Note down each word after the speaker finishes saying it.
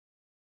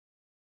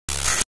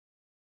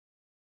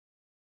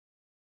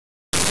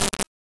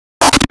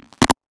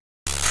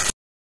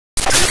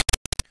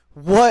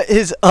What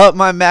is up,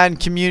 my Madden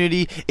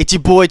community? It's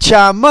your boy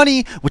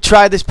Chamoney with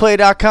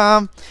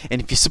TryThisPlay.com,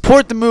 and if you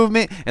support the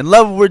movement and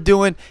love what we're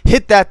doing,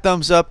 hit that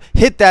thumbs up,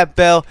 hit that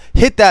bell,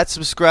 hit that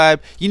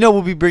subscribe. You know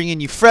we'll be bringing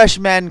you fresh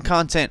Madden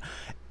content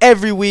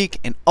every week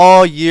and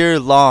all year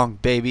long,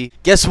 baby.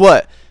 Guess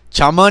what?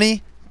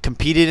 Chamoney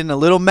competed in a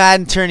little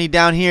Madden tourney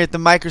down here at the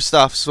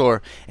Microsoft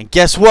store, and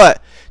guess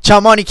what?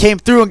 Chamoney came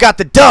through and got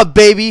the dub,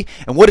 baby.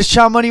 And what does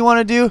Chamoney want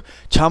to do?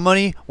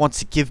 Chamoney wants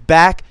to give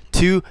back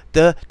to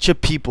the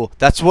people.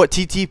 That's what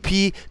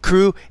TTP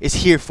crew is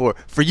here for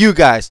you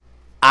guys.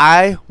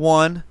 I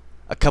won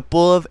a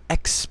couple of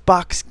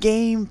Xbox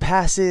Game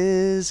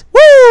Passes.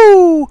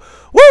 Woo!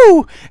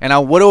 Woo!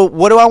 And what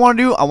do I want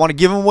to do? I want to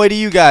give them away to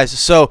you guys.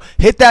 So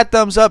hit that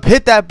thumbs up,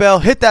 hit that bell,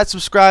 hit that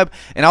subscribe,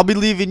 and I'll be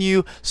leaving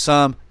you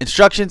some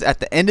instructions at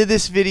the end of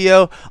this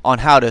video on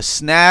how to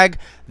snag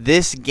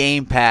this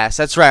Game Pass.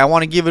 That's right, I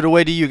want to give it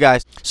away to you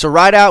guys. So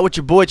ride out with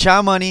your boy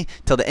Chamoney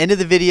till the end of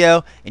the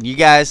video, and you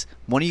guys,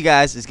 one of you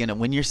guys is gonna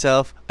win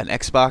yourself an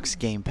Xbox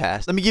Game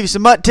Pass. Let me give you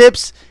some MUT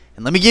tips,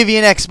 and let me give you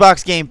an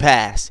Xbox Game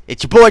Pass.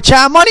 It's your boy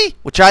Chamoney.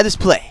 We'll try this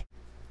play.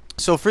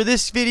 So for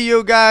this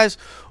video, guys,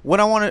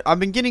 I've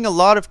been getting a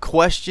lot of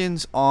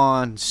questions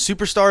on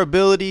superstar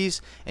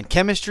abilities and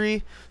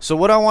chemistry. So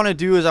what I want to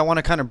do is I want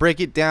to kind of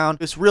break it down.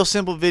 It's a real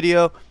simple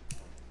video,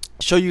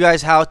 show you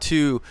guys how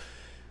to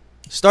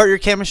start your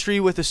chemistry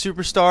with a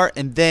superstar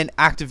and then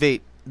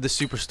activate the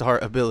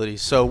superstar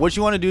abilities. So what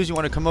you want to do is you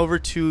want to come over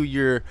to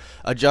your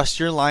adjust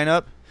your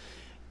lineup,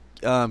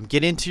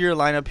 get into your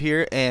lineup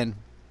here, and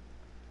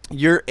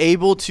you're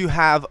able to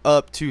have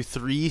up to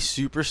 3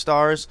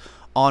 superstars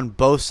on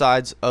both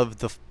sides of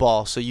the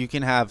ball. So you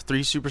can have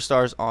 3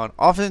 superstars on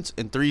offense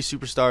and 3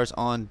 superstars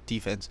on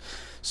defense.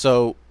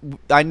 So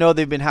I know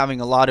they've been having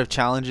a lot of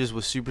challenges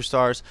with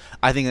superstars.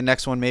 I think the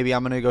next one maybe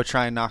I'm going to go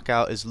try and knock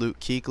out is Luke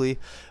Kuechly.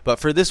 But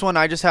for this one,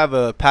 I just have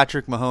a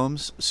Patrick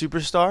Mahomes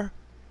superstar.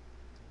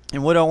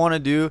 And what I want to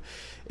do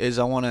is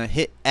I want to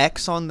hit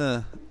X on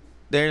the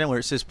there where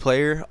it says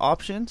player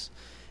options,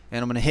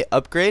 and I'm going to hit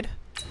upgrade.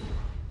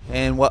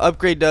 And what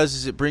upgrade does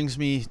is it brings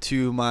me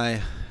to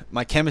my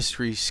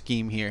chemistry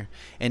scheme here.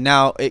 And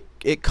now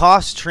it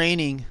costs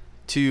training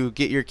to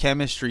get your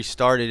chemistry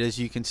started. As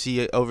you can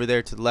see over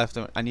there to the left,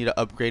 I need to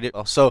upgrade it.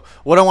 So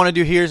what I want to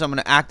do here is I'm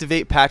going to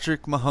activate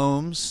Patrick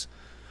Mahomes.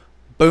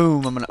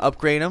 Boom, I'm going to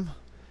upgrade him.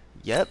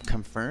 Yep,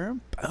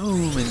 confirm.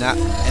 Boom, and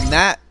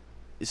that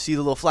you see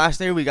the little flash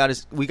there? We got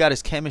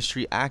his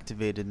chemistry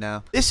activated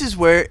now. This is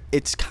where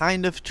it's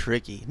kind of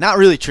tricky. Not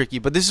really tricky,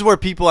 but this is where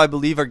people, I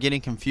believe, are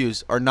getting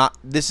confused or not.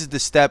 This is the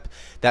step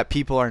that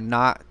people are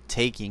not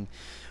taking.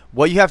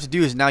 What you have to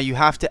do is now you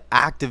have to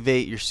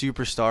activate your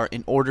superstar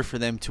in order for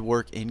them to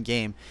work in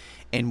game.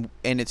 And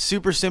it's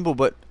super simple,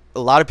 but a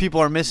lot of people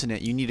are missing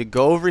it. You need to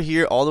go over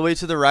here all the way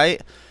to the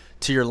right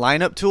to your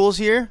lineup tools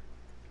here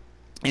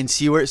and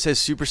see where it says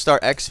Superstar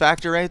X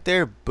Factor right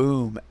there.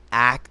 Boom.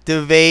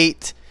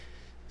 Activate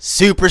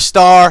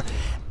Superstar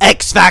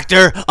X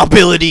Factor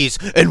abilities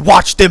and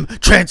watch them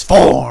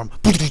transform.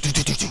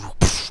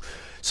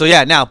 So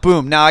yeah, now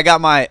boom, now I got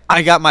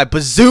my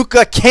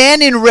bazooka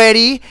cannon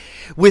ready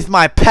with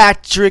my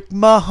Patrick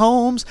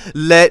Mahomes.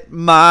 Let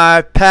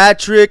my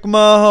Patrick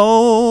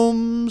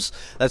Mahomes.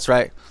 That's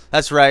right.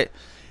 That's right.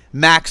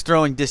 Max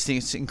throwing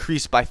distance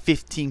increased by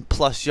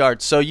 15+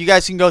 yards. So you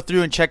guys can go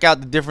through and check out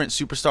the different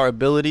superstar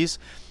abilities.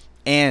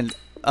 And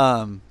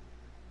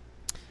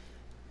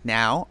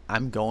now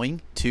I'm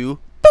going to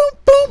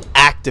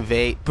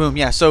activate. Boom.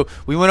 Yeah, so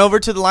we went over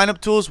to the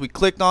lineup tools, we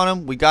clicked on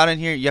them, we got in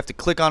here. You have to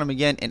click on them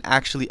again and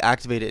actually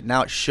activate it.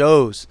 Now it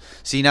shows.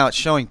 See, now it's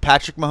showing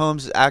Patrick Mahomes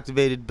is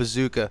activated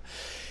bazooka.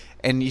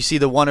 And you see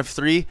the 1 of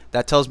 3,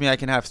 that tells me I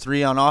can have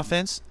 3 on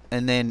offense.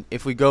 And then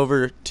if we go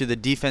over to the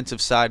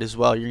defensive side as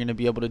well, you're going to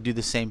be able to do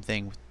the same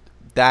thing.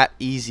 That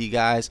easy,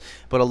 guys.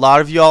 But a lot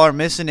of y'all are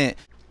missing it.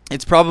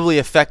 It's probably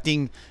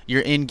affecting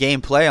your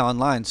in-game play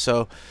online.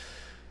 So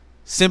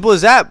simple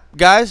as that,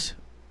 guys.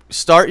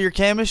 Start your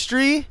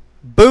chemistry.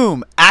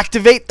 Boom.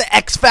 Activate the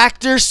X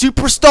Factor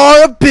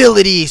superstar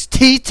abilities.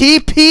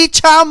 TTP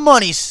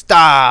Chamoney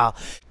style.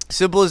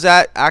 Simple as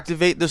that.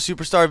 Activate the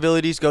superstar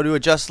abilities. Go to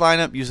adjust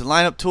lineup. Use the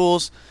lineup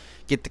tools.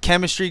 Get the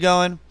chemistry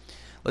going.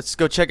 Let's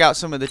go check out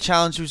some of the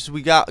challenges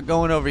we got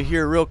going over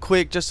here real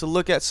quick just to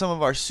look at some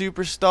of our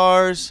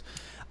superstars.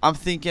 I'm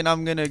thinking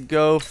I'm going to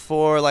go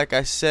for, like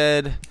I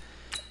said,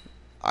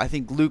 I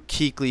think Luke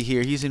Kuechly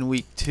here. He's in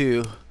week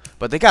 2.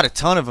 But they got a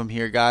ton of them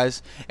here,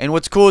 guys. And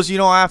what's cool is you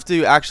don't have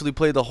to actually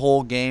play the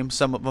whole game.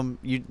 Some of them,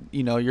 you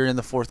know, you're in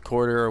the 4th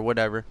quarter or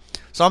whatever.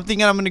 So I'm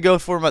thinking I'm going to go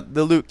for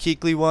the Luke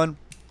Kuechly one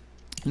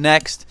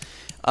next.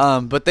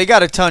 But they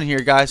got a ton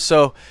here, guys.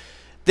 So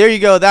there you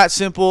go. That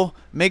simple.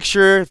 Make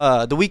sure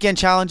the weekend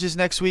challenges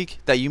next week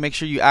that you make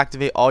sure you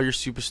activate all your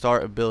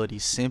superstar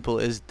abilities. Simple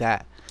as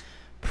that.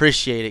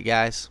 Appreciate it,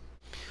 guys.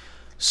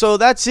 So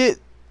that's it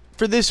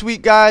for this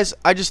week, guys,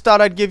 I just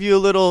thought I'd give you a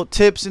little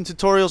tips and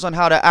tutorials on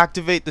how to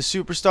activate the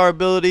superstar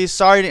abilities.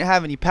 Sorry I didn't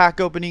have any pack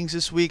openings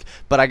this week,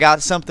 but I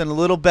got something a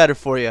little better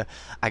for you.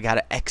 I got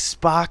an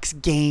Xbox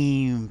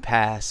Game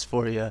Pass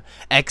for you.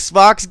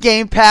 Xbox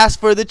Game Pass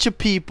for the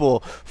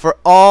people, for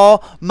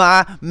all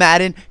my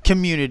Madden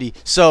community.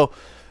 So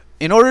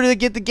in order to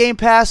get the Game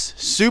Pass,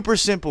 super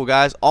simple,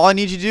 guys. All I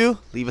need you to do,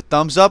 leave a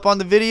thumbs up on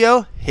the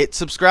video, hit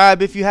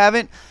subscribe if you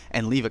haven't,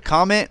 and leave a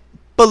comment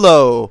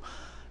below.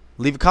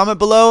 Leave a comment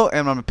below, and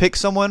I'm going to pick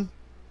someone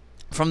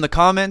from the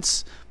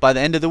comments by the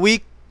end of the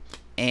week,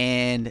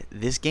 and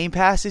this Game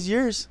Pass is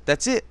yours.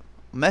 That's it.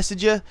 I'll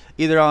message you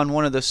either on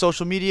one of the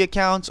social media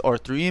accounts or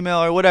through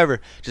email or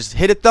whatever. Just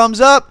hit a thumbs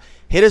up,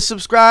 hit a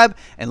subscribe,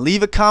 and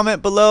leave a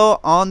comment below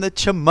on the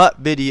Chamut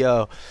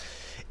video.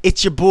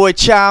 It's your boy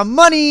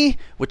Chamoney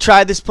with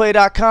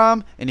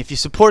TryThisPlay.com, and if you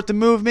support the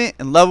movement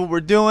and love what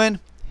we're doing,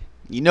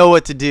 you know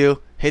what to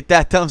do. Hit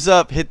that thumbs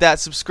up, hit that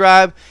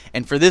subscribe,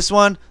 and for this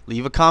one,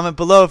 leave a comment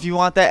below if you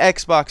want that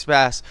Xbox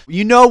Pass.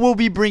 You know we'll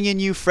be bringing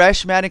you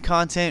fresh Madden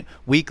content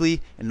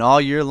weekly and all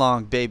year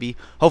long, baby.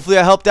 Hopefully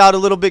I helped out a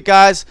little bit,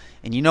 guys,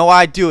 and you know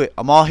I do it.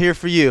 I'm all here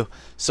for you.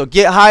 So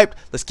get hyped,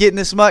 let's get in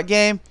this MUT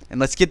game, and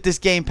let's get this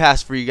Game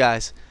Pass for you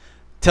guys.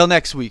 Till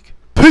next week,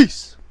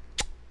 peace!